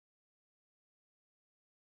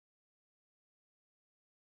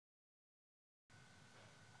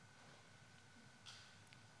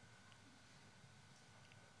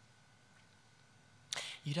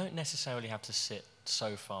You don't necessarily have to sit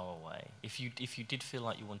so far away. If you did feel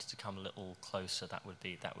like you wanted to come a little closer, that would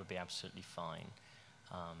be absolutely fine.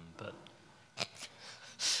 But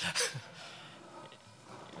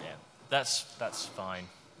yeah, that's fine.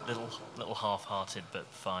 Little half-hearted, but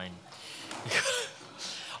fine.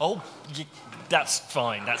 Oh, that's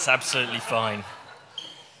fine. That's absolutely fine.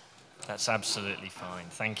 That's absolutely fine.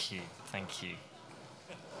 Thank you. Thank you.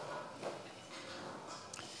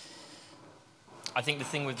 I think the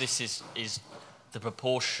thing with this is the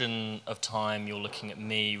proportion of time you're looking at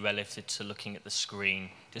me relative to looking at the screen.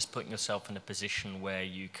 Just putting yourself in a position where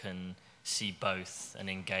you can see both and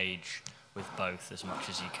engage with both as much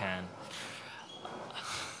as you can.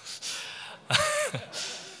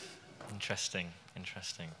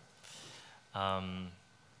 Interesting.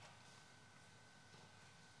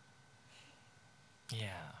 Yeah.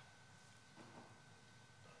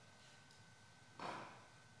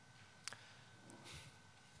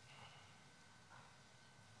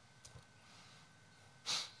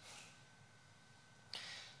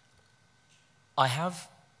 I have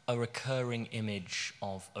a recurring image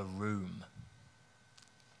of a room.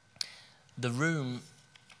 The room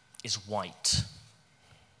is white.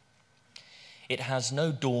 It has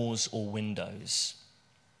no doors or windows.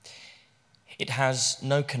 It has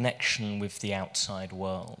no connection with the outside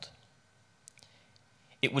world.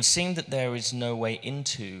 It would seem that there is no way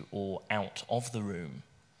into or out of the room,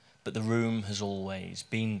 but the room has always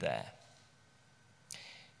been there.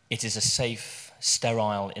 It is a safe,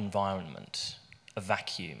 sterile environment, a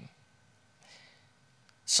vacuum.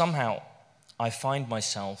 Somehow, I find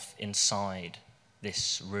myself inside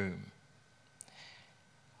this room.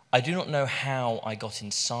 I do not know how I got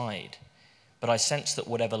inside, but I sense that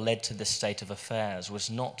whatever led to this state of affairs was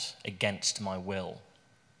not against my will.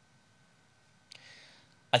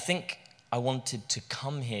 I think I wanted to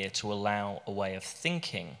come here to allow a way of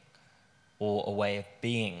thinking or a way of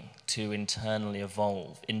being to internally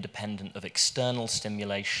evolve, independent of external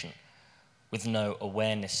stimulation, with no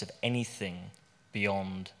awareness of anything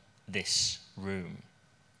beyond this room.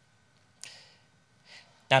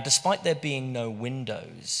 Now, despite there being no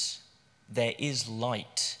windows, there is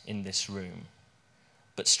light in this room,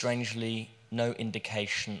 but strangely, no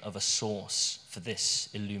indication of a source for this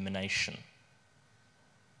illumination.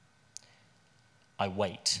 I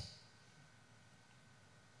wait.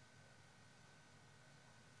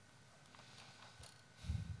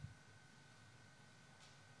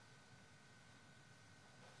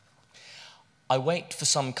 I wait for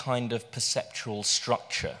some kind of perceptual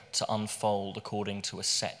structure to unfold according to a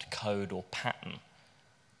set code or pattern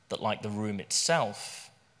that, like the room itself,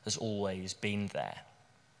 has always been there.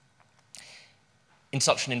 In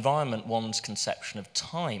such an environment, one's conception of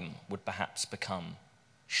time would perhaps become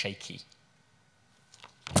shaky.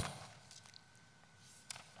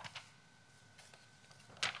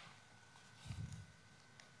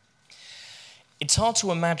 It's hard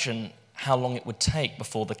to imagine how long it would take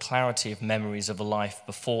before the clarity of memories of a life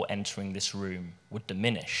before entering this room would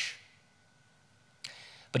diminish.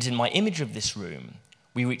 But in my image of this room,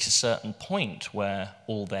 we reach a certain point where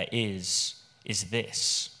all there is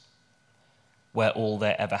this, where all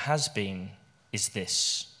there ever has been is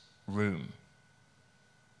this room.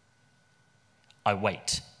 I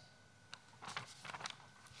wait.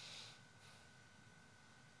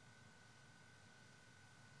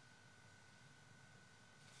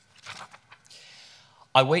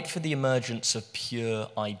 I wait for the emergence of pure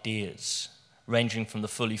ideas, ranging from the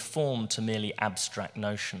fully formed to merely abstract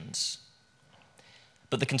notions.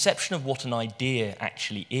 But the conception of what an idea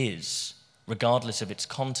actually is, regardless of its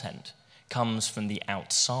content, comes from the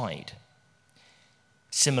outside.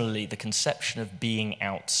 Similarly, the conception of being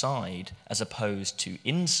outside as opposed to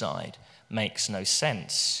inside makes no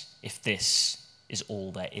sense if this is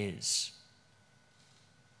all there is.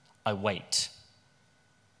 I wait.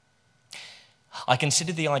 I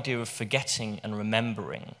consider the idea of forgetting and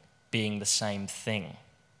remembering being the same thing,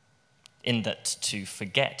 in that to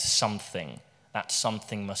forget something, that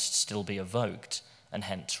something must still be evoked and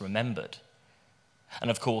hence remembered. And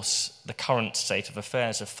of course, the current state of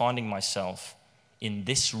affairs of finding myself in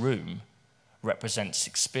this room represents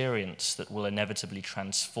experience that will inevitably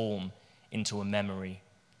transform into a memory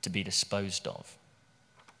to be disposed of.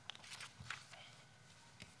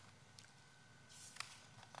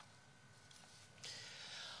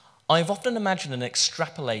 I have often imagined an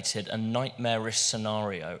extrapolated and nightmarish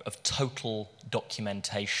scenario of total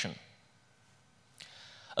documentation,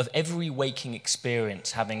 of every waking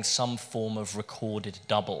experience having some form of recorded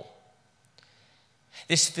double.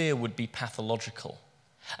 This fear would be pathological,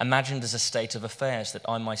 imagined as a state of affairs that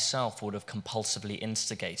I myself would have compulsively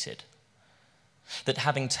instigated. that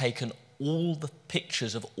having taken all the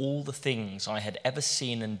pictures of all the things I had ever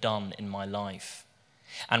seen and done in my life,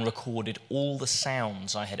 and recorded all the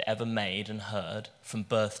sounds I had ever made and heard from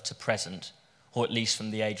birth to present, or at least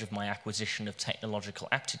from the age of my acquisition of technological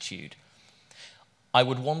aptitude, I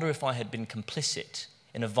would wonder if I had been complicit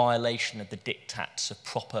in a violation of the diktats of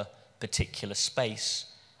proper particular space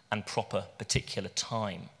and proper particular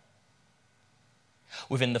time.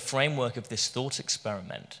 Within the framework of this thought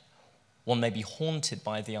experiment, one may be haunted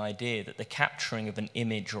by the idea that the capturing of an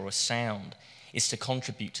image or a sound is to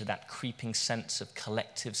contribute to that creeping sense of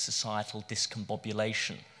collective societal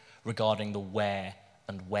discombobulation regarding the where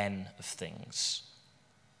and when of things.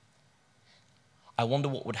 I wonder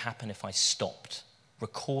what would happen if I stopped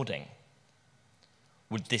recording.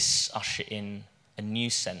 Would this usher in a new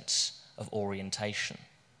sense of orientation?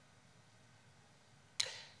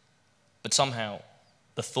 But somehow,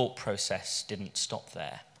 the thought process didn't stop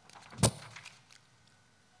there.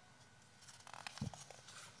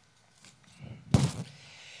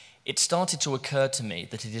 It started to occur to me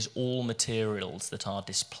that it is all materials that are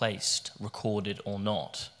displaced, recorded or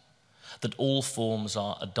not, that all forms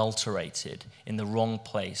are adulterated in the wrong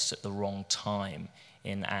place at the wrong time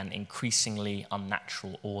in an increasingly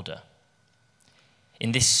unnatural order.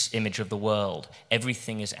 In this image of the world,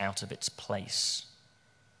 everything is out of its place.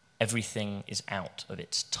 Everything is out of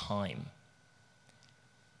its time.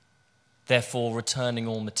 Therefore, returning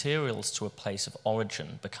all materials to a place of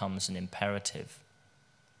origin becomes an imperative.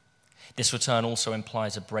 This return also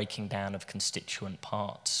implies a breaking down of constituent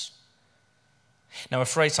parts. Now, a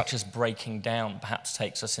phrase such as breaking down perhaps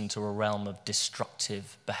takes us into a realm of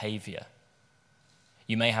destructive behavior.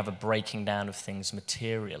 You may have a breaking down of things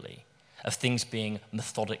materially, of things being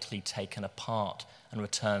methodically taken apart and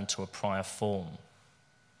returned to a prior form.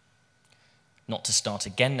 Not to start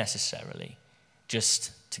again necessarily,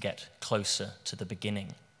 just to get closer to the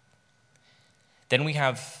beginning. Then we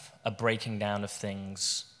have a breaking down of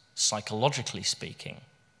things psychologically speaking.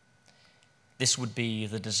 This would be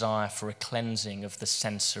the desire for a cleansing of the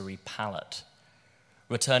sensory palate,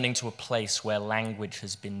 returning to a place where language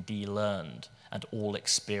has been de-learned and all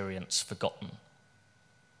experience forgotten.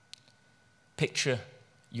 Picture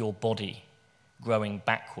your body growing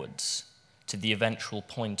backwards to the eventual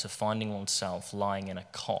point of finding oneself lying in a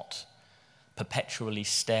cot, perpetually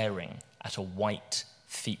staring at a white,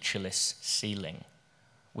 featureless ceiling,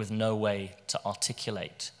 with no way to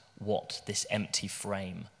articulate what this empty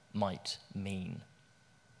frame might mean.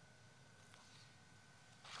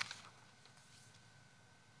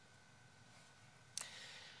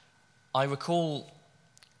 I recall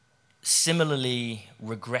similarly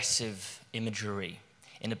regressive imagery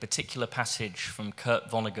in a particular passage from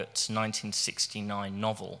Kurt Vonnegut's 1969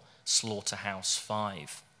 novel,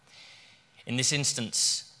 Slaughterhouse-Five. In this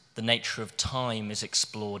instance, the nature of time is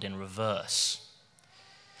explored in reverse.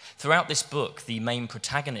 Throughout this book, the main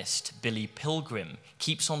protagonist, Billy Pilgrim,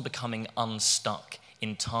 keeps on becoming unstuck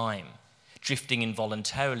in time, drifting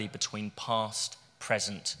involuntarily between past,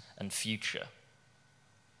 present, and future.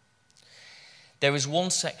 There is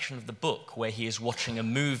one section of the book where he is watching a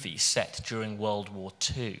movie set during World War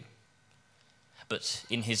II. But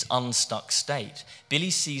in his unstuck state, Billy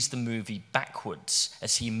sees the movie backwards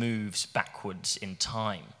as he moves backwards in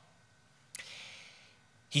time.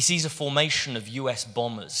 He sees a formation of US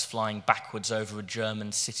bombers flying backwards over a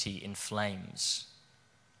German city in flames.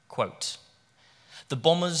 Quote, "The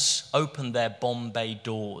bombers opened their bomb bay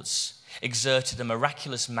doors, exerted a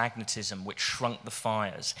miraculous magnetism which shrunk the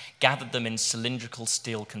fires, gathered them in cylindrical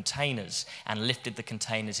steel containers, and lifted the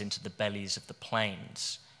containers into the bellies of the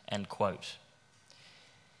planes." End quote.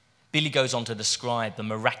 Billy goes on to describe the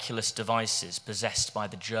miraculous devices possessed by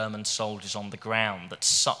the German soldiers on the ground that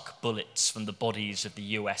suck bullets from the bodies of the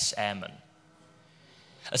US airmen.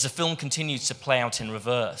 As the film continues to play out in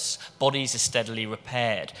reverse, bodies are steadily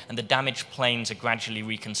repaired and the damaged planes are gradually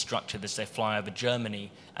reconstructed as they fly over Germany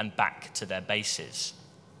and back to their bases.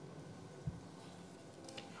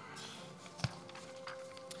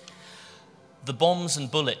 The bombs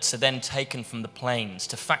and bullets are then taken from the planes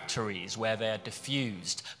to factories where they are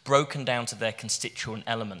diffused, broken down to their constituent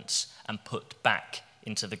elements, and put back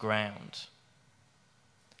into the ground,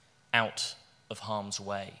 out of harm's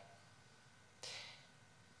way.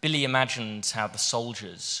 Billy imagines how the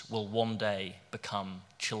soldiers will one day become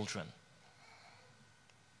children.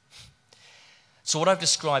 So what I've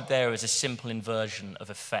described there is a simple inversion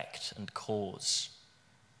of effect and cause.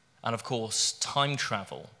 And of course, time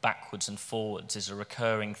travel, backwards and forwards, is a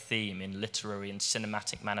recurring theme in literary and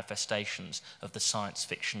cinematic manifestations of the science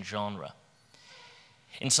fiction genre.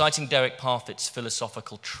 In citing Derek Parfit's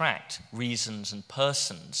philosophical tract, Reasons and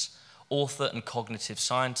Persons, author and cognitive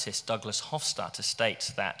scientist Douglas Hofstadter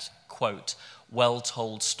states that, quote,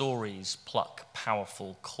 well-told stories pluck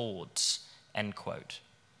powerful chords, end quote.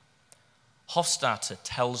 Hofstadter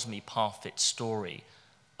tells me Parfit's story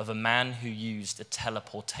of a man who used a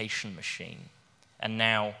teleportation machine, and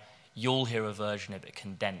now you'll hear a version of it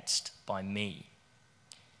condensed by me.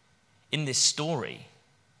 In this story,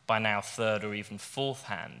 by now third or even fourth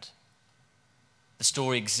hand, the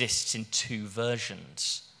story exists in two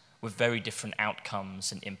versions with very different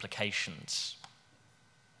outcomes and implications.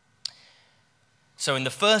 So in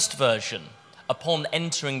the first version, upon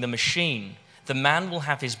entering the machine, the man will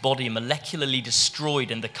have his body molecularly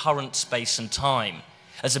destroyed in the current space and time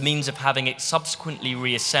as a means of having it subsequently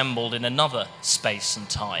reassembled in another space and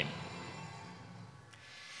time.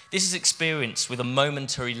 This is experienced with a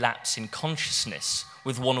momentary lapse in consciousness,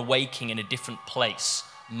 with one awaking in a different place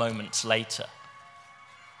moments later.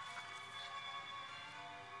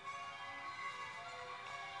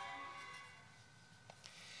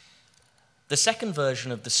 The second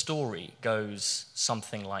version of the story goes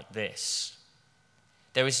something like this.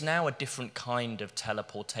 There is now a different kind of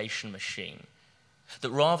teleportation machine that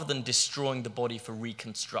rather than destroying the body for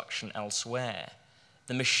reconstruction elsewhere,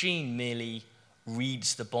 the machine merely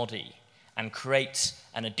reads the body and creates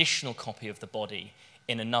an additional copy of the body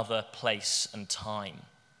in another place and time,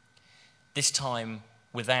 this time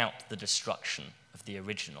without the destruction of the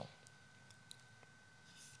original.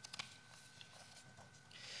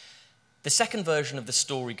 The second version of the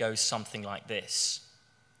story goes something like this.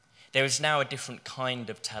 There is now a different kind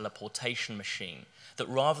of teleportation machine that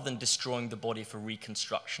rather than destroying the body for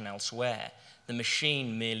reconstruction elsewhere, the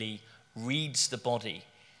machine merely reads the body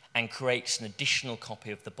and creates an additional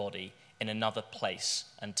copy of the body in another place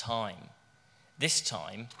and time. This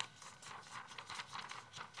time,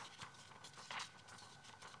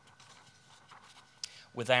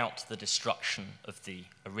 without the destruction of the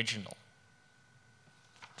original.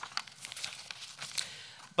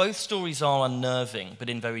 Both stories are unnerving, but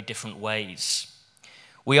in very different ways.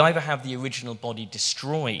 We either have the original body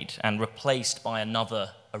destroyed and replaced by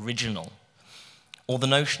another original, or the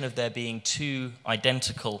notion of there being two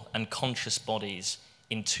identical and conscious bodies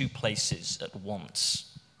in two places at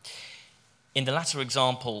once. In the latter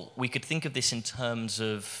example, we could think of this in terms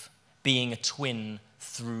of being a twin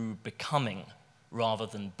through becoming rather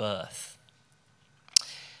than birth.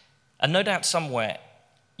 And no doubt somewhere,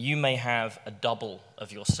 you may have a double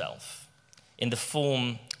of yourself in the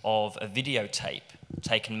form of a videotape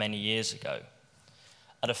taken many years ago,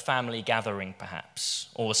 at a family gathering perhaps,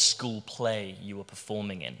 or a school play you were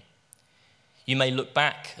performing in. You may look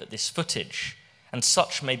back at this footage, and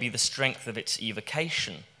such may be the strength of its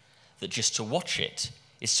evocation that just to watch it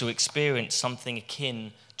is to experience something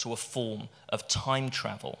akin to a form of time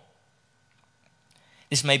travel.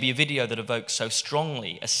 This may be a video that evokes so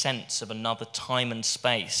strongly a sense of another time and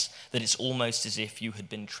space that it's almost as if you had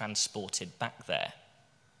been transported back there.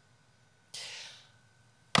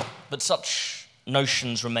 But such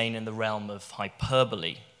notions remain in the realm of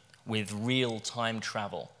hyperbole, with real time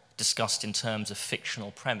travel discussed in terms of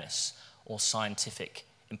fictional premise or scientific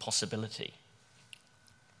impossibility.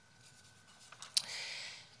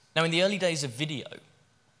 Now, in the early days of video,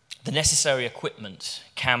 the necessary equipment,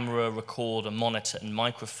 camera, recorder, monitor, and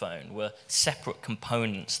microphone, were separate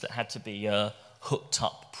components that had to be hooked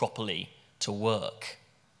up properly to work.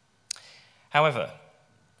 However,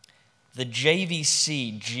 the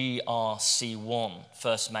JVC GRC1,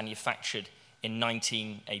 first manufactured in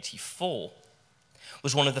 1984,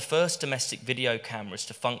 was one of the first domestic video cameras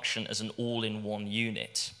to function as an all-in-one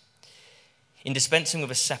unit. In dispensing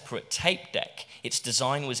with a separate tape deck, its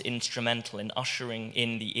design was instrumental in ushering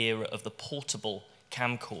in the era of the portable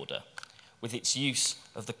camcorder, with its use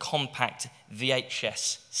of the compact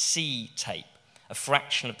VHS-C tape, a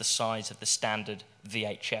fraction of the size of the standard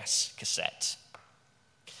VHS cassette.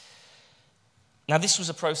 Now, this was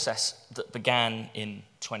a process that began in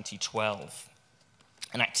 2012,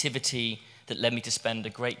 an activity that led me to spend a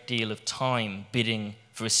great deal of time bidding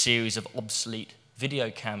for a series of obsolete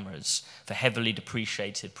video cameras for heavily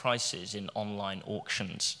depreciated prices in online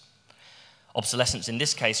auctions. Obsolescence in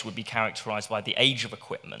this case would be characterized by the age of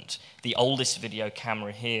equipment, the oldest video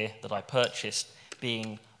camera here that I purchased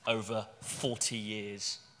being over 40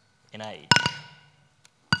 years in age.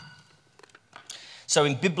 So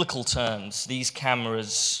in biblical terms, these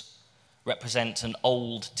cameras represent an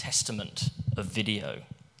Old Testament of video.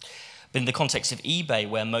 But in the context of eBay,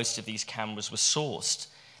 where most of these cameras were sourced,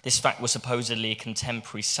 this fact was supposedly a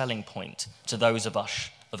contemporary selling point to those of us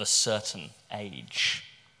of a certain age.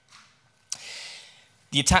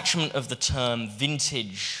 The attachment of the term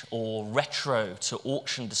vintage or retro to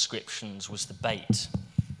auction descriptions was the bait.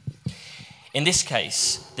 In this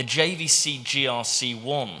case, the JVC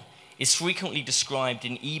GRC1 is frequently described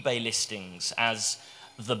in eBay listings as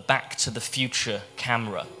the Back to the Future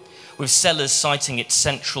camera, with sellers citing its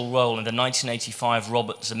central role in the 1985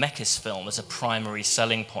 Robert Zemeckis film as a primary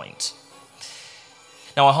selling point.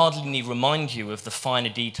 Now, I hardly need remind you of the finer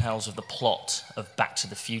details of the plot of Back to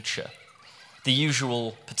the Future. The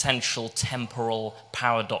usual potential temporal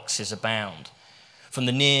paradoxes abound, from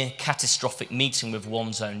the near catastrophic meeting with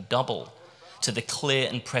one's own double to the clear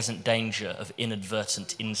and present danger of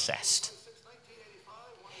inadvertent incest.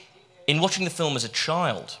 In watching the film as a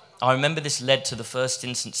child, I remember this led to the first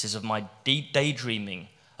instances of my daydreaming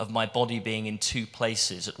of my body being in two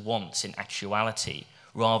places at once in actuality,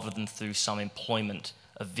 rather than through some employment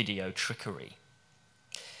of video trickery.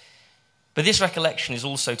 But this recollection is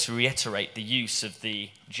also to reiterate the use of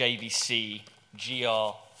the JVC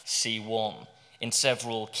GRC1 in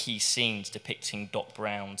several key scenes depicting Doc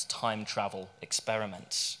Brown's time travel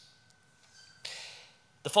experiments.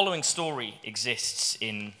 The following story exists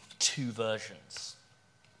in two versions,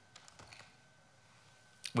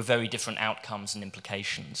 with very different outcomes and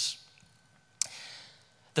implications.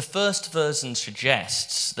 The first version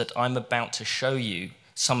suggests that I'm about to show you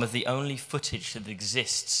some of the only footage that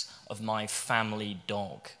exists of my family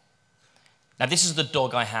dog. Now, this is the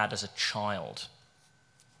dog I had as a child.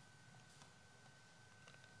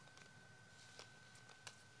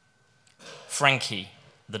 Frankie,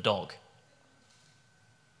 the dog.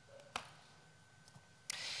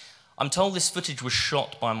 I'm told this footage was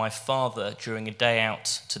shot by my father during a day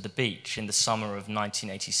out to the beach in the summer of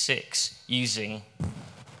 1986 using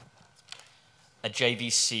a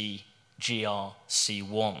JVC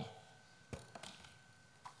GRC1.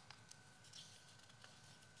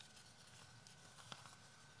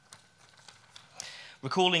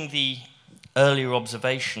 Recalling the earlier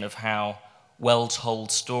observation of how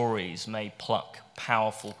well-told stories may pluck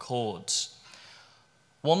powerful chords,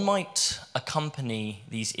 one might accompany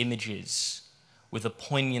these images with a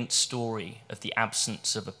poignant story of the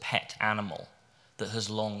absence of a pet animal that has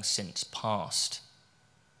long since passed.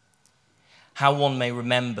 How one may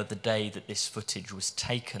remember the day that this footage was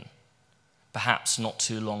taken, perhaps not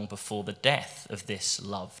too long before the death of this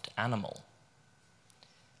loved animal.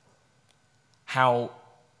 How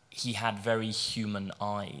he had very human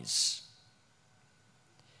eyes.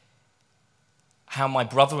 How my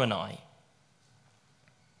brother and I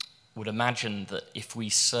would imagine that if we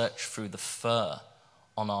search through the fur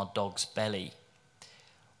on our dog's belly,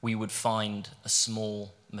 we would find a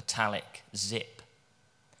small metallic zip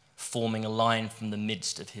forming a line from the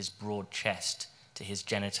midst of his broad chest to his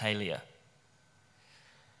genitalia.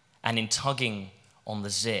 And in tugging on the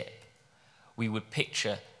zip, we would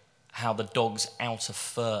picture how the dog's outer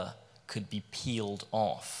fur could be peeled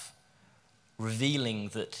off, revealing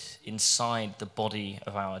that inside the body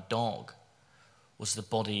of our dog was the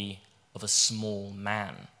body of a small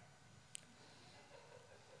man.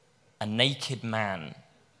 A naked man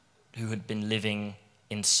who had been living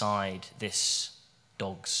inside this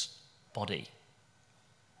dog's body.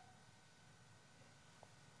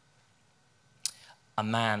 A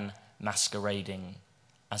man masquerading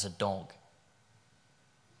as a dog.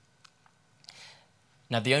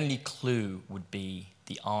 Now, the only clue would be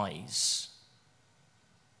the eyes.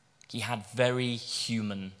 He had very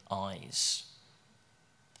human eyes.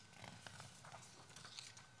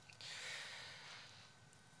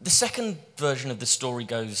 The second version of the story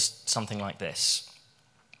goes something like this.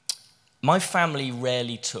 My family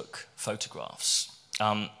rarely took photographs,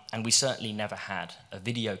 and we certainly never had a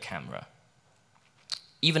video camera.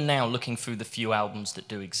 Even now, looking through the few albums that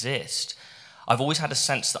do exist, I've always had a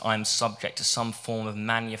sense that I'm subject to some form of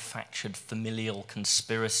manufactured familial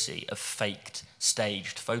conspiracy of faked,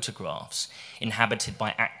 staged photographs inhabited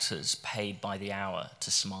by actors paid by the hour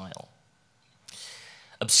to smile.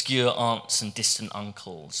 Obscure aunts and distant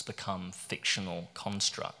uncles become fictional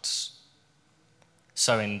constructs.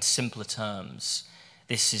 So in simpler terms,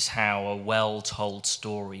 this is how a well-told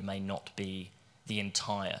story may not be the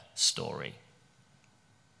entire story.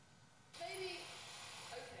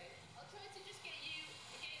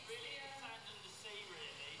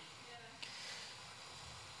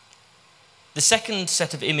 The second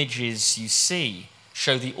set of images you see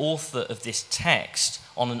show the author of this text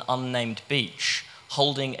on an unnamed beach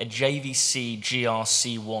holding a JVC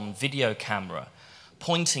GRC1 video camera,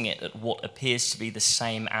 pointing it at what appears to be the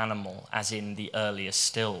same animal as in the earlier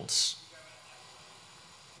stills.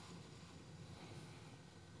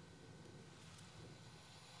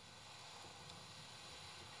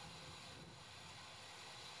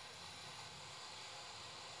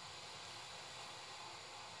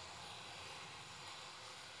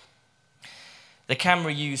 The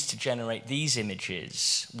camera used to generate these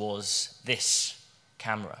images was this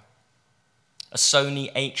camera, a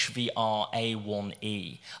Sony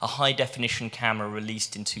HVR-A1E, a high-definition camera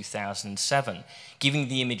released in 2007, giving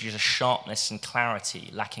the images a sharpness and clarity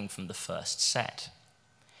lacking from the first set.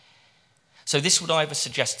 So this would either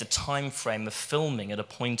suggest a time frame of filming at a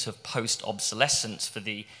point of post-obsolescence for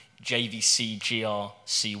the JVC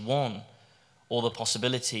GRC1, or the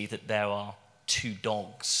possibility that there are two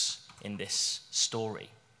dogs in this story.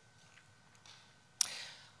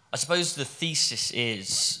 I suppose the thesis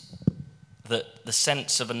is that the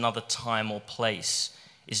sense of another time or place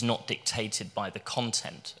is not dictated by the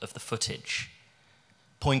content of the footage.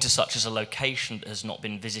 Pointers such as a location that has not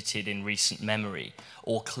been visited in recent memory,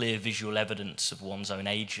 or clear visual evidence of one's own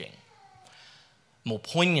aging. More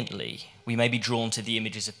poignantly, we may be drawn to the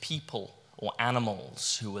images of people or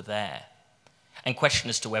animals who were there, and question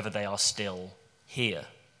as to whether they are still here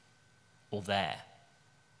or there.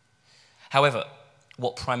 However,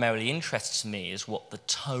 what primarily interests me is what the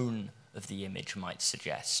tone of the image might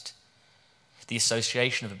suggest. The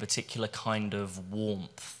association of a particular kind of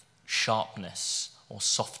warmth, sharpness, or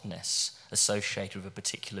softness associated with a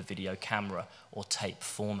particular video camera or tape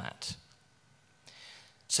format.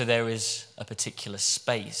 So there is a particular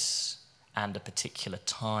space and a particular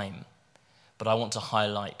time, but I want to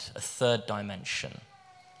highlight a third dimension,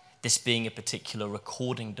 this being a particular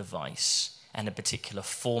recording device and a particular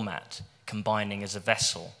format combining as a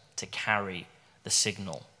vessel to carry the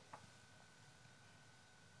signal.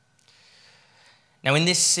 Now, in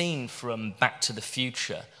this scene from Back to the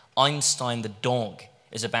Future, Einstein the dog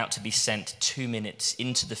is about to be sent 2 minutes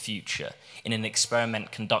into the future in an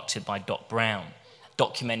experiment conducted by Doc Brown,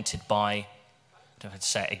 documented by, I don't have to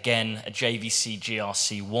say it again, a JVC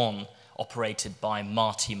GRC1 operated by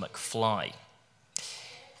Marty McFly.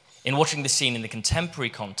 In watching the scene in the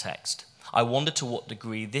contemporary context, I wonder to what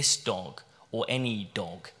degree this dog, or any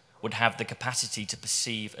dog, would have the capacity to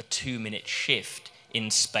perceive a 2-minute shift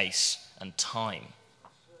in space and time.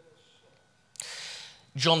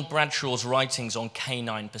 John Bradshaw's writings on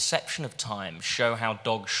canine perception of time show how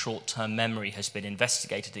dogs' short-term memory has been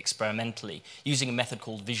investigated experimentally using a method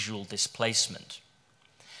called visual displacement.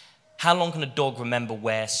 How long can a dog remember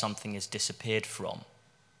where something has disappeared from?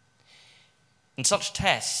 In such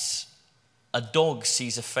tests, a dog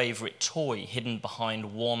sees a favorite toy hidden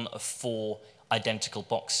behind one of 4 identical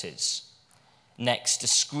boxes. Next, a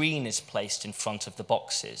screen is placed in front of the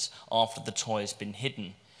boxes after the toy has been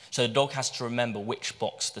hidden, so the dog has to remember which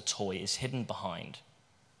box the toy is hidden behind.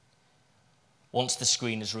 Once the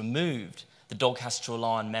screen is removed, the dog has to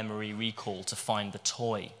rely on memory recall to find the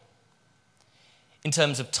toy. In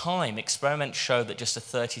terms of time, experiments show that just a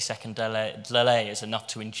 30-second delay is enough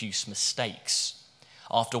to induce mistakes.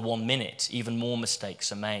 After 1 minute, even more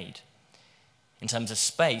mistakes are made. In terms of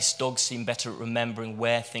space, dogs seem better at remembering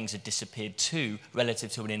where things had disappeared to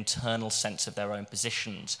relative to an internal sense of their own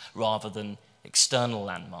positions rather than external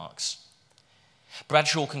landmarks.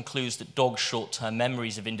 Bradshaw concludes that dogs' short-term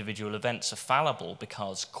memories of individual events are fallible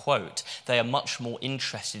because, quote, they are much more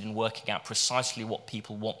interested in working out precisely what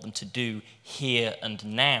people want them to do here and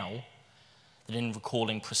now than in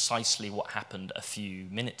recalling precisely what happened a few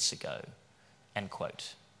minutes ago, end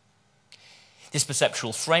quote. This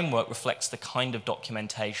perceptual framework reflects the kind of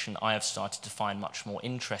documentation I have started to find much more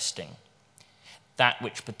interesting. That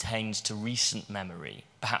which pertains to recent memory,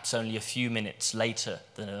 perhaps only a few minutes later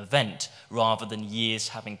than an event, rather than years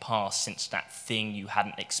having passed since that thing you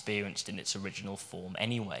hadn't experienced in its original form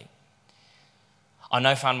anyway. I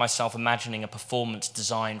now found myself imagining a performance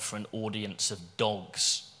designed for an audience of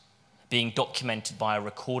dogs, being documented by a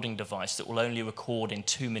recording device that will only record in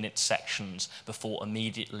 2-minute sections before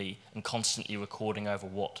immediately and constantly recording over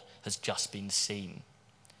what has just been seen.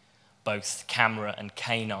 Both camera and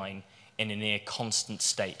canine in a near constant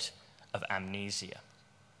state of amnesia.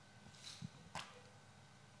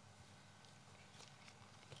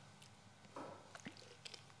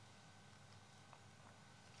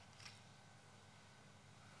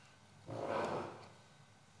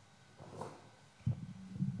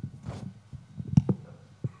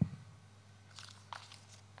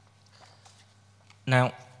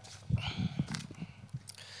 Now,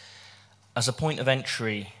 as a point of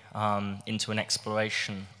entry into an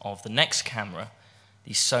exploration of the next camera,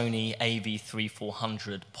 the Sony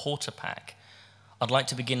AV3400 Portapack, I'd like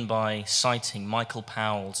to begin by citing Michael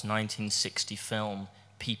Powell's 1960 film,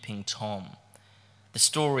 Peeping Tom, the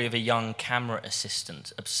story of a young camera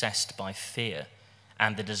assistant obsessed by fear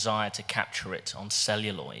and the desire to capture it on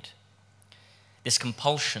celluloid. This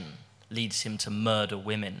compulsion leads him to murder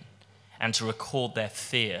women and to record their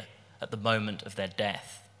fear at the moment of their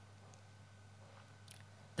death.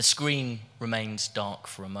 The screen remains dark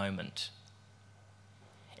for a moment.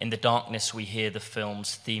 In the darkness, we hear the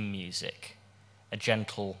film's theme music, a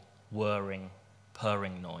gentle, whirring,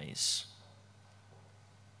 purring noise.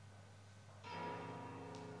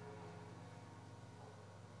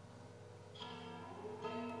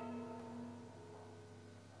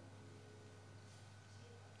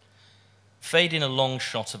 Fade in a long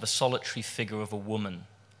shot of a solitary figure of a woman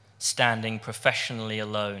standing professionally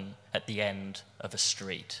alone at the end of a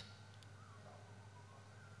street.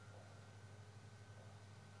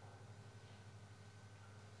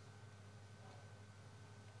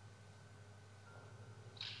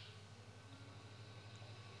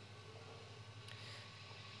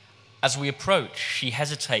 As we approach, she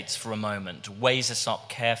hesitates for a moment, weighs us up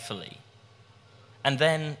carefully, and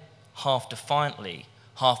then, half defiantly,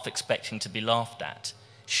 half expecting to be laughed at,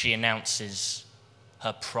 she announces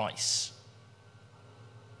her price.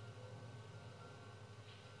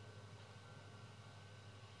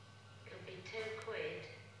 It'll be £2.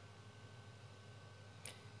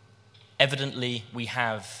 Evidently, we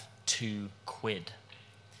have £2.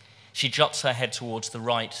 She juts her head towards the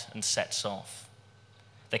right and sets off.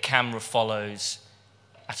 The camera follows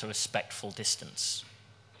at a respectful distance.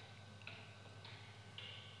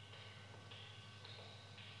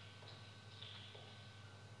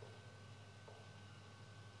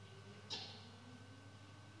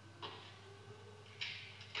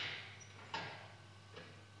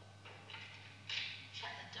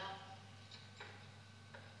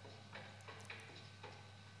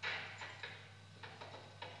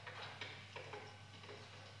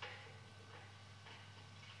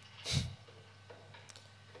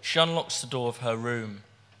 She unlocks the door of her room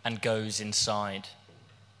and goes inside.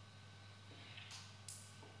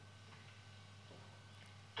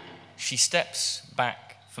 She steps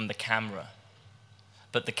back from the camera,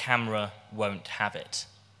 but the camera won't have it.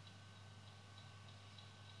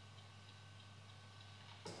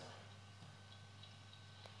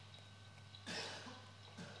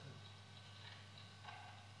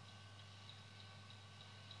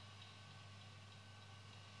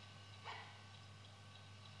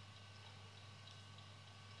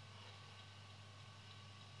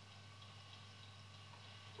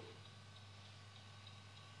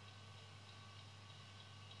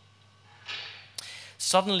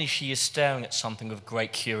 Suddenly she is staring at something of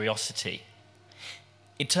great curiosity.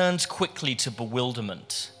 It turns quickly to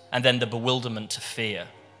bewilderment, and then the bewilderment to fear.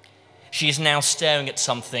 She is now staring at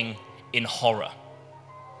something in horror.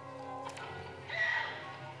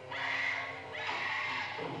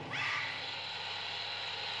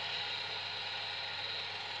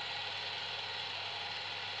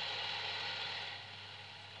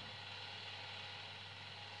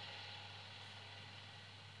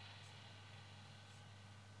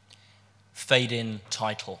 Fade in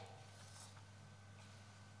title.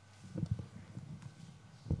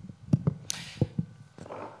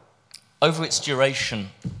 Over its duration,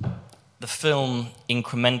 the film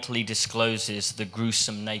incrementally discloses the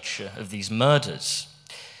gruesome nature of these murders.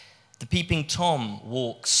 The peeping Tom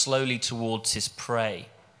walks slowly towards his prey,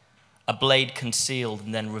 a blade concealed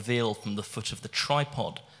and then revealed from the foot of the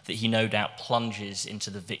tripod that he no doubt plunges into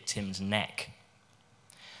the victim's neck.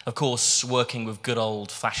 Of course, working with good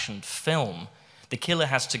old-fashioned film, the killer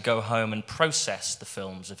has to go home and process the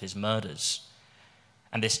films of his murders.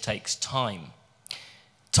 And this takes time.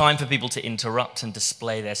 Time for people to interrupt and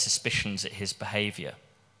display their suspicions at his behavior.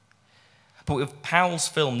 But with Powell's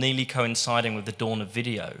film nearly coinciding with the dawn of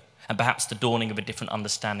video, and perhaps the dawning of a different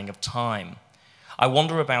understanding of time, I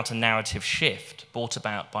wonder about a narrative shift brought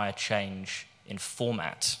about by a change in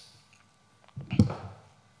format.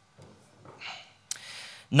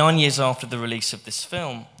 9 years after the release of this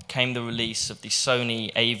film came the release of the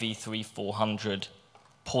Sony AV3400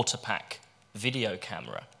 Portapak video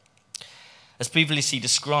camera. As previously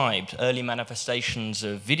described, early manifestations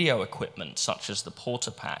of video equipment, such as the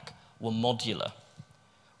Portapak, were modular,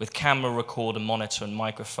 with camera, recorder, monitor, and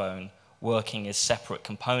microphone working as separate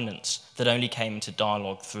components that only came into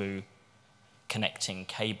dialogue through connecting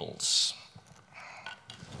cables.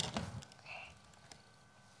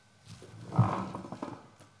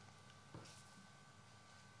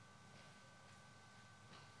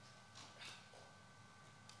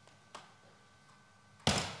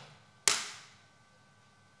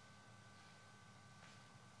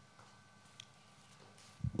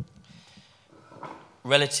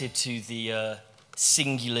 Relative to the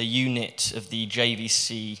singular unit of the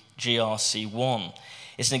JVC GRC1,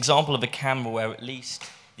 it's an example of a camera where at least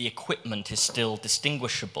the equipment is still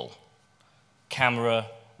distinguishable. Camera,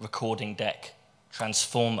 recording deck,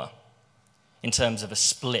 transformer, in terms of a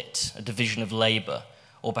split, a division of labor,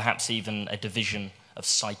 or perhaps even a division of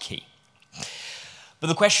psyche. But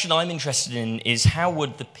the question I'm interested in is, how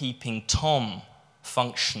would the Peeping Tom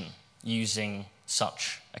function using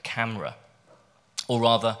such a camera? Or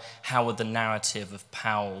rather, how would the narrative of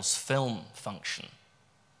Powell's film function?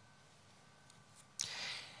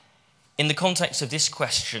 In the context of this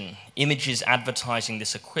question, images advertising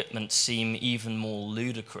this equipment seem even more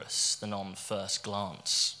ludicrous than on first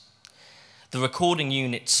glance. The recording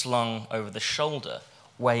unit slung over the shoulder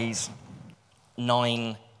weighs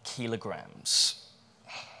 9 kilograms.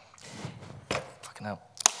 Fucking hell.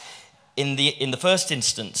 In the first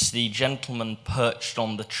instance, the gentleman perched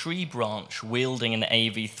on the tree branch wielding an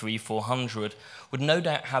AV-3400 would no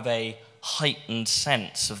doubt have a heightened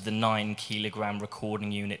sense of the 9-kilogram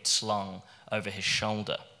recording unit slung over his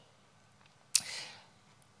shoulder.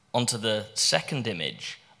 Onto the second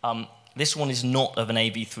image. This one is not of an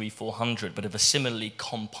AV-3400, but of a similarly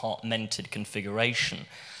compartmented configuration.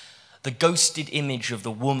 The ghosted image of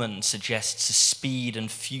the woman suggests a speed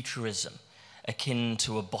and futurism akin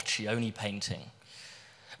to a Boccioni painting.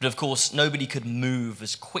 But of course, nobody could move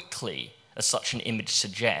as quickly as such an image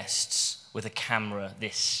suggests with a camera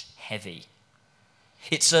this heavy.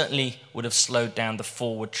 It certainly would have slowed down the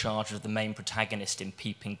forward charge of the main protagonist in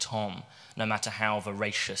Peeping Tom, no matter how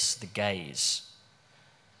voracious the gaze.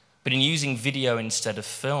 But in using video instead of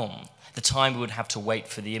film, the time we would have to wait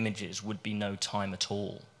for the images would be no time at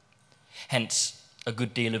all. Hence, a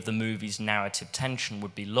good deal of the movie's narrative tension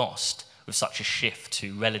would be lost with such a shift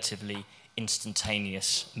to relatively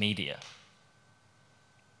instantaneous media.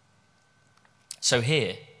 So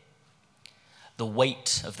here, the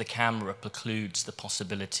weight of the camera precludes the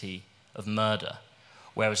possibility of murder,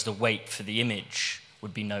 whereas the wait for the image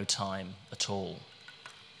would be no time at all.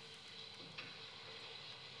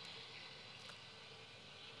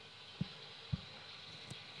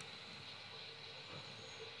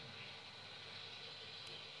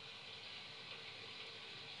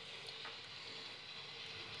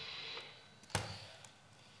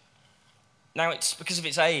 Now, it's because of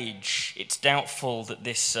its age, it's doubtful that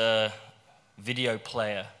this video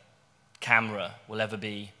player camera will ever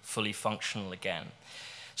be fully functional again.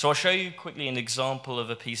 So I'll show you quickly an example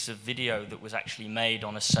of a piece of video that was actually made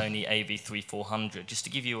on a Sony AV-3400, just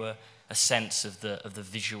to give you a sense of the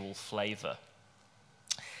visual flavor.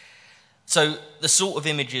 So the sort of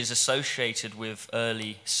images associated with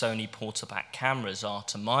early Sony Portaback cameras are,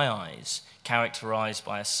 to my eyes, characterized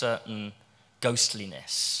by a certain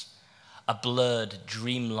ghostliness, a blurred,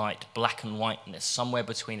 dreamlight black and whiteness, somewhere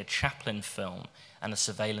between a Chaplin film and a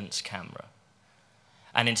surveillance camera.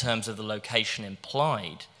 And in terms of the location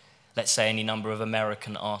implied, let's say any number of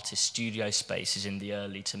American artist studio spaces in the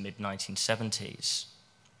early to mid-1970s.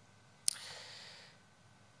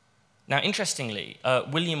 Now, interestingly,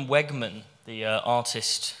 William Wegman, the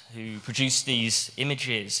artist who produced these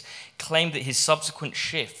images, claimed that his subsequent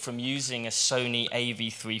shift from using a Sony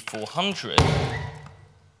AV-3400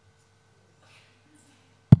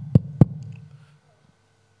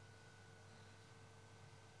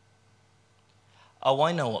 Oh,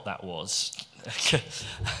 I know what that was. Let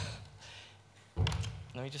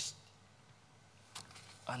me just...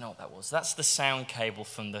 I know what that was. That's the sound cable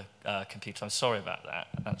from the computer. I'm sorry about that.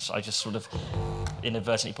 I just sort of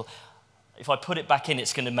inadvertently pulled. If I put it back in,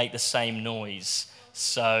 it's going to make the same noise.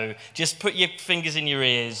 So just put your fingers in your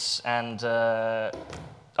ears and... oh,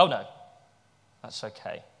 no. That's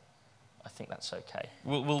okay. I think that's okay.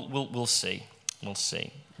 We'll see. We'll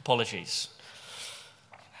see. Apologies.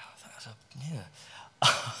 Yeah.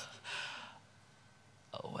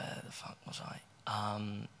 Oh, where the fuck was I?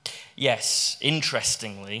 Yes,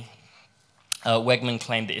 interestingly, Wegman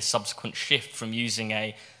claimed that his subsequent shift from using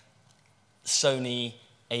a Sony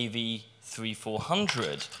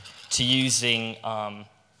AV-3400 to using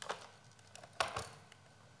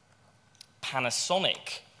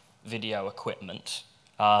Panasonic video equipment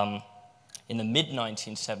in the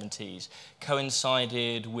mid-1970s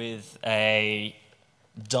coincided with a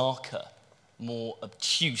darker, more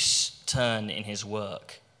obtuse turn in his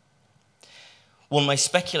work. One may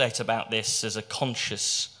speculate about this as a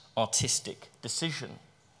conscious artistic decision,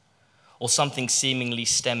 or something seemingly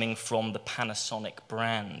stemming from the Panasonic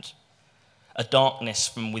brand, a darkness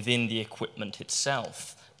from within the equipment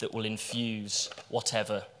itself that will infuse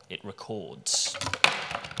whatever it records.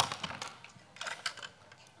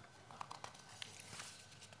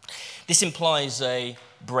 This implies a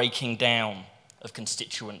breaking down of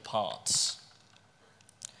constituent parts.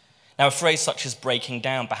 Now, a phrase such as breaking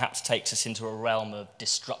down perhaps takes us into a realm of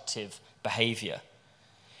destructive behavior.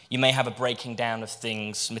 You may have a breaking down of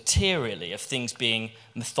things materially, of things being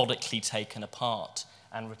methodically taken apart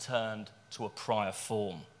and returned to a prior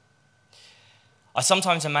form. I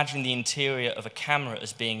sometimes imagine the interior of a camera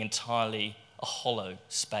as being entirely a hollow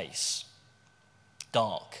space,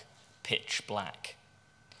 dark, pitch black.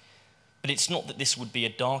 But it's not that this would be a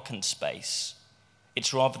darkened space,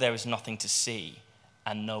 it's rather there is nothing to see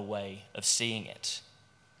and no way of seeing it.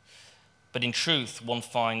 But in truth, one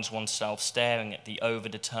finds oneself staring at the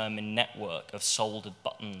overdetermined network of soldered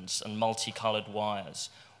buttons and multicolored wires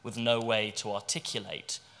with no way to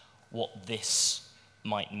articulate what this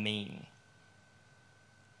might mean.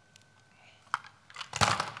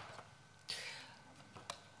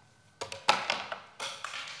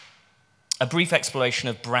 A brief exploration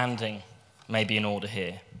of branding may be in order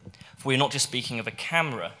here. For we're not just speaking of a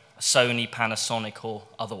camera, a Sony, Panasonic, or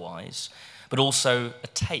otherwise, but also a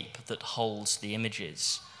tape that holds the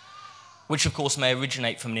images, which of course may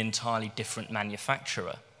originate from an entirely different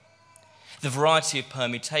manufacturer. The variety of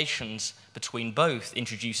permutations between both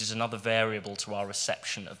introduces another variable to our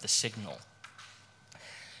reception of the signal.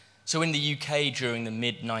 So in the UK during the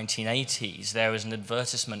mid-1980s, there was an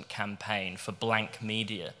advertisement campaign for blank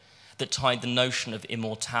media that tied the notion of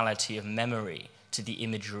immortality of memory to the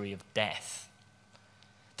imagery of death.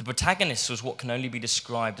 The protagonist was what can only be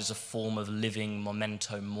described as a form of living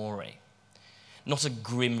memento mori. Not a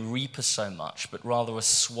grim reaper so much, but rather a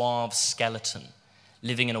suave skeleton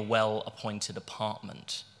living in a well-appointed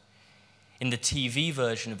apartment. In the TV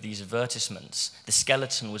version of these advertisements, the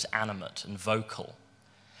skeleton was animate and vocal.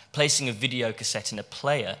 Placing a video cassette in a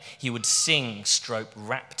player, he would sing stroke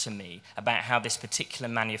rap to me about how this particular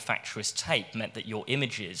manufacturer's tape meant that your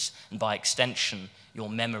images, and by extension, your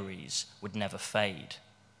memories, would never fade.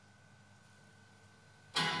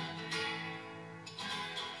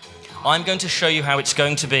 I'm going to show you how it's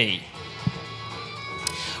going to be.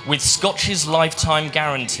 With Scotch's lifetime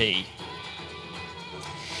guarantee,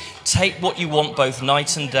 tape what you want both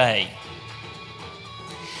night and day.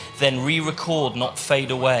 Then re-record, not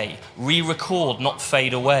fade away. Re-record, not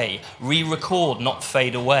fade away. Re-record, not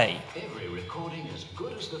fade away. Every recording as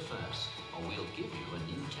good as the first, or we'll give you a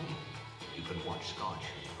new tape. You can watch Scotch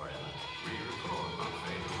forever.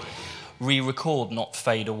 Re-record, not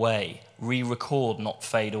fade away. Re-record, not fade away. Re-record, not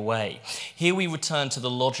fade away. Here we return to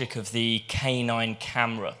the logic of the canine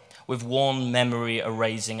camera, with one memory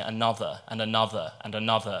erasing another, and another, and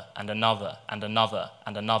another, and another, and another,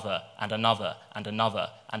 and another, and another, and another,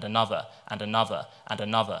 and another, and another, and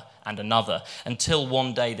another, and another, until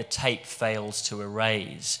one day the tape fails to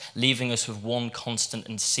erase, leaving us with one constant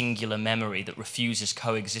and singular memory that refuses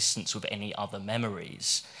coexistence with any other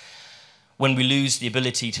memories. When we lose the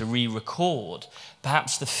ability to re-record,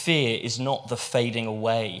 perhaps the fear is not the fading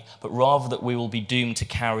away, but rather that we will be doomed to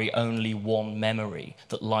carry only one memory,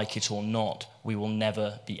 that like it or not, we will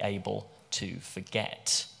never be able to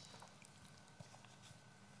forget.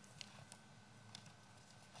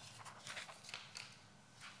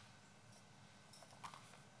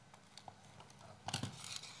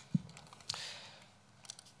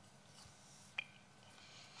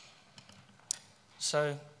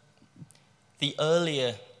 So, the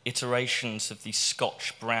earlier iterations of the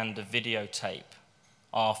Scotch brand of videotape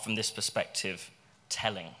are, from this perspective,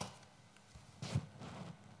 telling.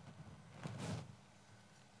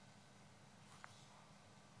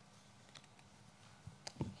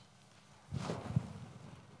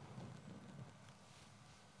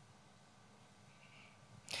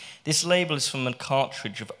 This label is from a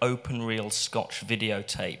cartridge of open-reel Scotch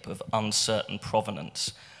videotape of uncertain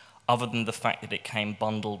provenance, other than the fact that it came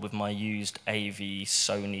bundled with my used AV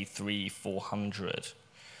Sony 3400.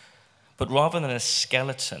 But rather than a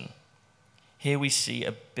skeleton, here we see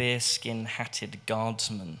a bearskin-hatted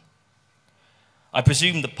guardsman. I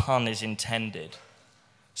presume the pun is intended.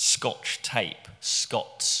 Scotch tape,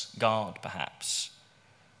 Scots guard, perhaps.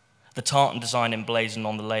 The tartan design emblazoned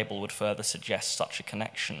on the label would further suggest such a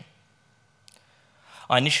connection.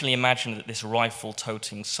 I initially imagined that this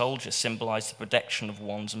rifle-toting soldier symbolized the protection of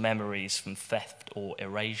one's memories from theft or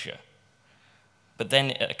erasure. But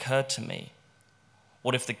then it occurred to me,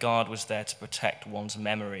 what if the guard was there to protect one's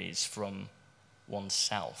memories from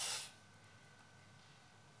oneself?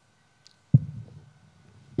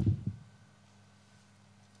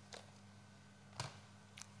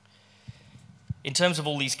 In terms of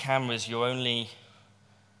all these cameras, you're only,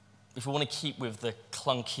 if we want to keep with the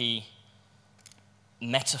clunky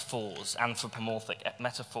metaphors, anthropomorphic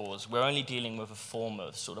metaphors, we're only dealing with a form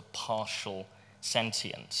of sort of partial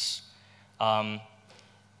sentience.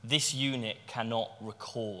 This unit cannot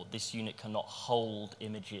record, this unit cannot hold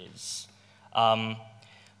images. But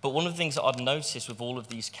one of the things that I've noticed with all of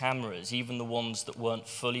these cameras, even the ones that weren't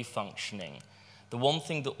fully functioning, the one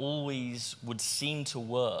thing that always would seem to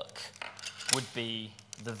work would be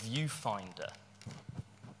the viewfinder.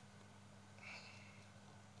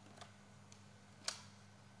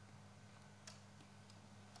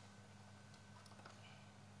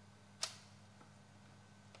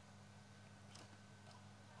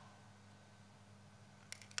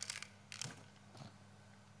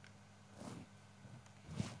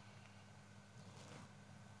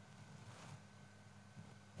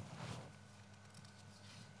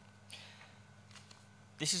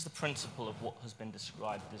 This is the principle of what has been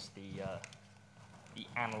described as the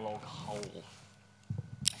analog whole.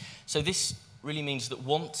 So this really means that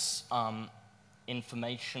once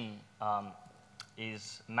information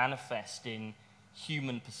is manifest in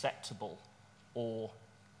human perceptible or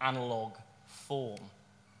analog form,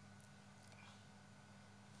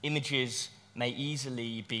 images may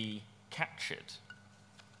easily be captured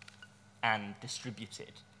and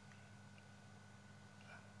distributed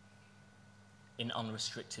in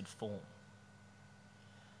unrestricted form.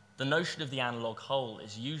 The notion of the analog whole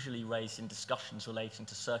is usually raised in discussions relating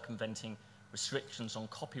to circumventing restrictions on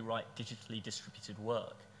copyright digitally distributed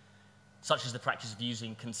work, such as the practice of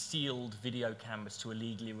using concealed video cameras to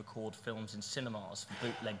illegally record films in cinemas for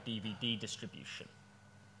bootleg DVD distribution.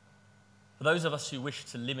 For those of us who wish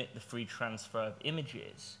to limit the free transfer of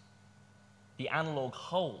images, the analog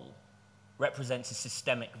whole represents a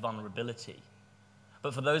systemic vulnerability.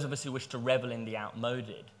 But for those of us who wish to revel in the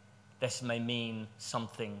outmoded, this may mean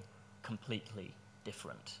something completely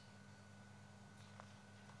different.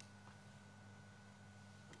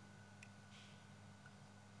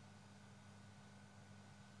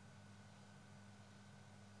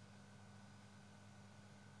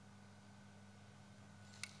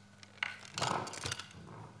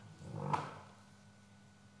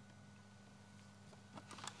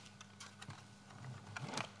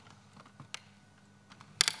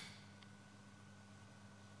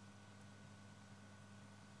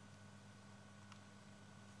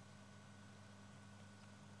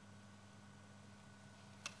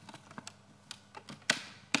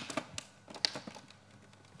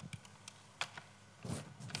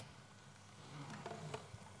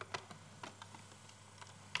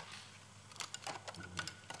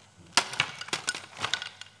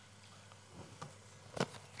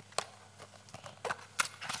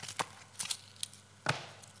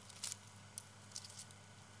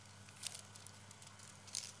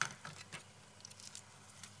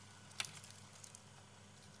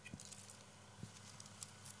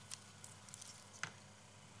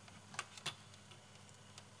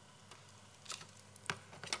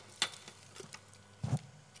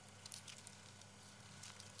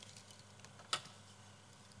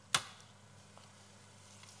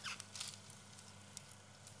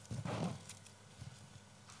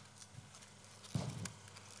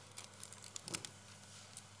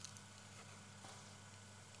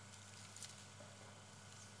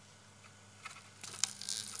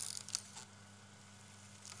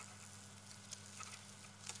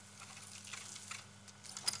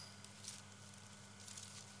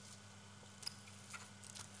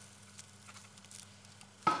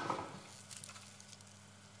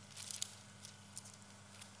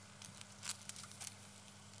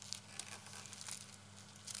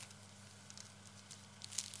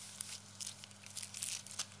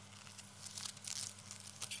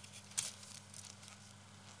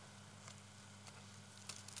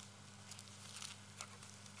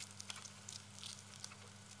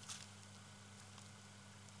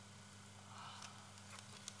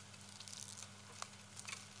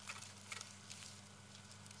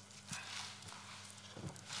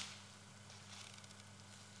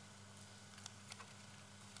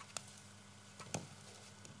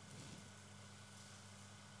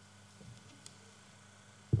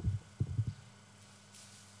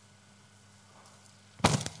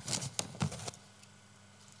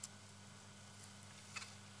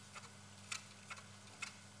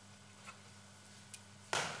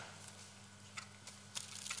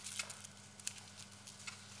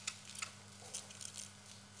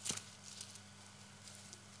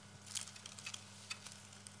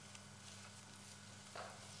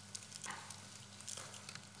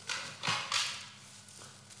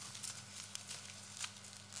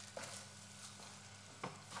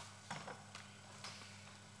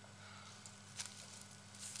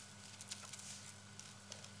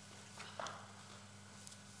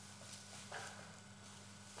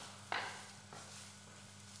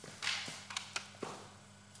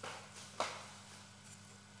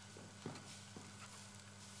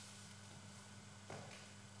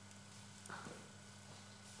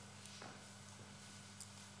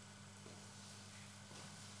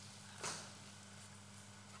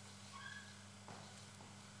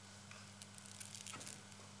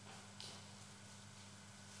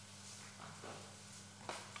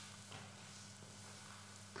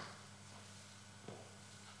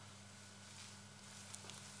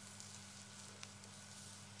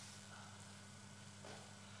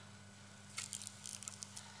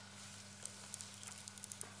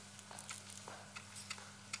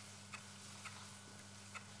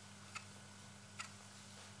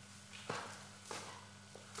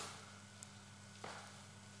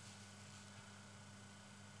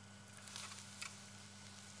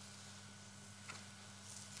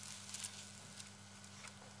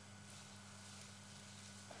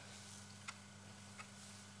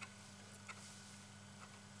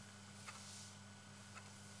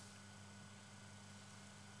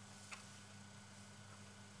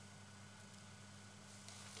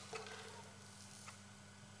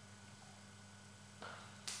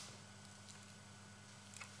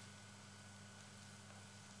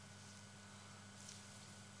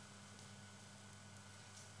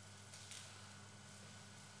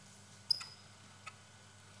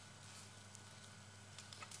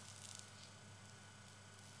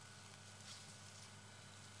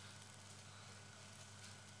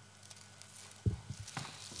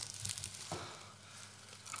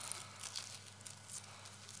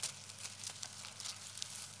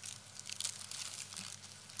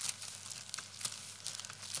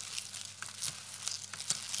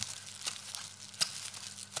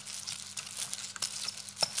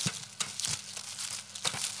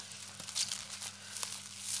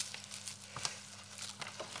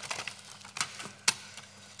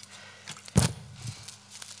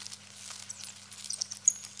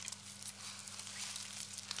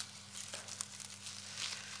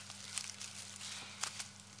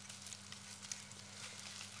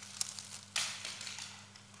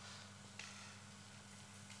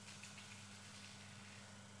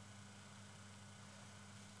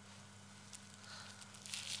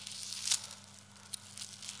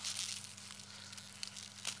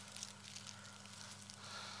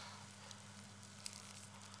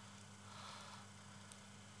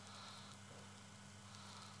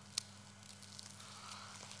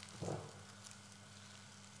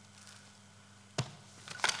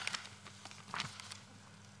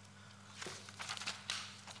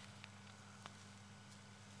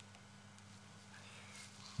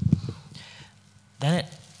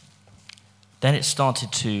 Then it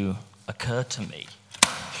started to occur to me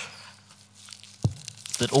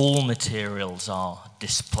that all materials are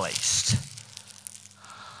displaced,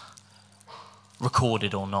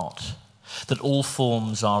 recorded or not, that all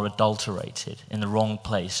forms are adulterated in the wrong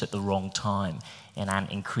place at the wrong time in an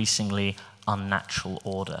increasingly unnatural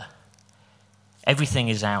order. Everything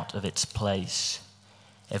is out of its place.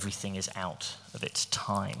 Everything is out of its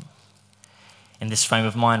time. In this frame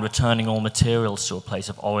of mind, returning all materials to a place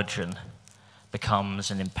of origin becomes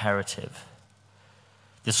an imperative.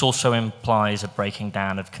 This also implies a breaking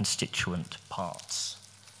down of constituent parts.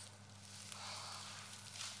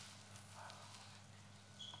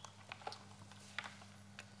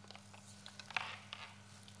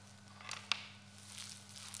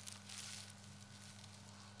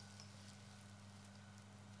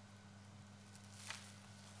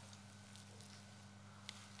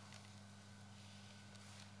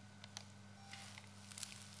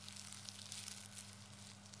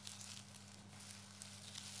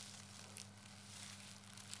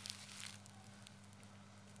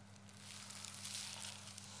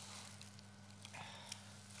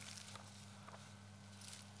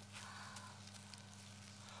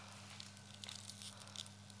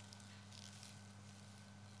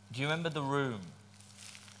 Do you remember the room?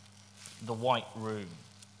 The white room.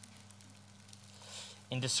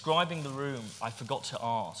 In describing the room, I forgot to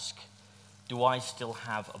ask, do I still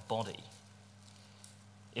have a body?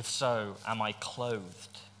 If so, am I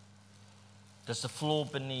clothed? Does the floor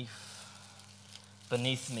beneath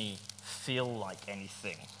me feel like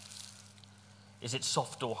anything? Is it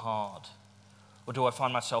soft or hard? Or do I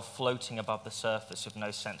find myself floating above the surface with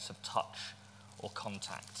no sense of touch or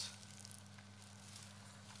contact?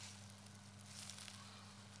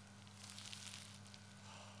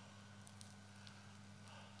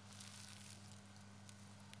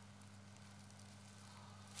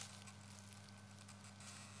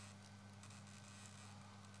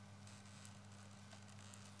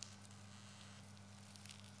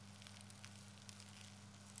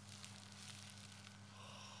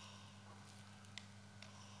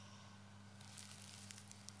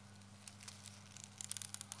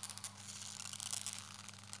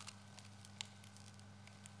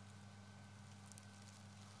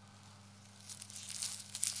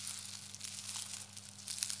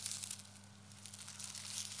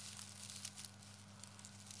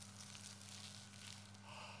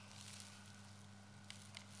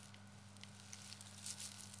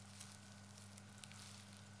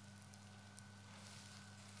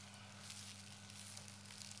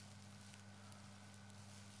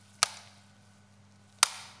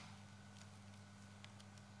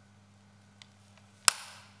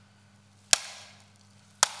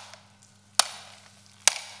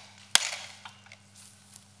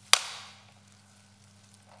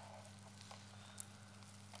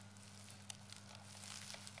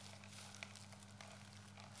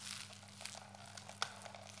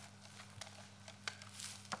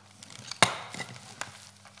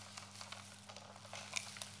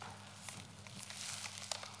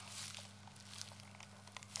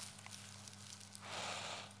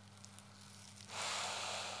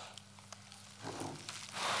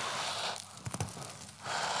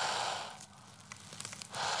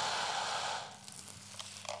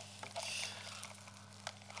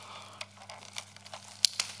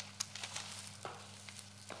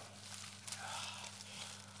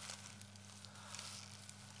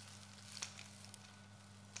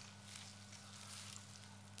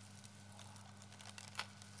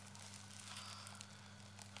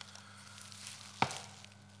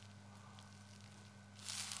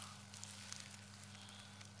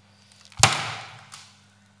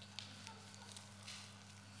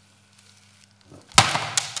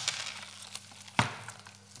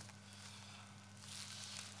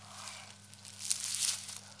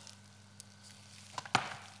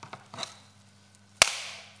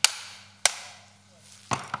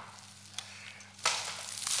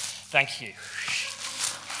 Thank you.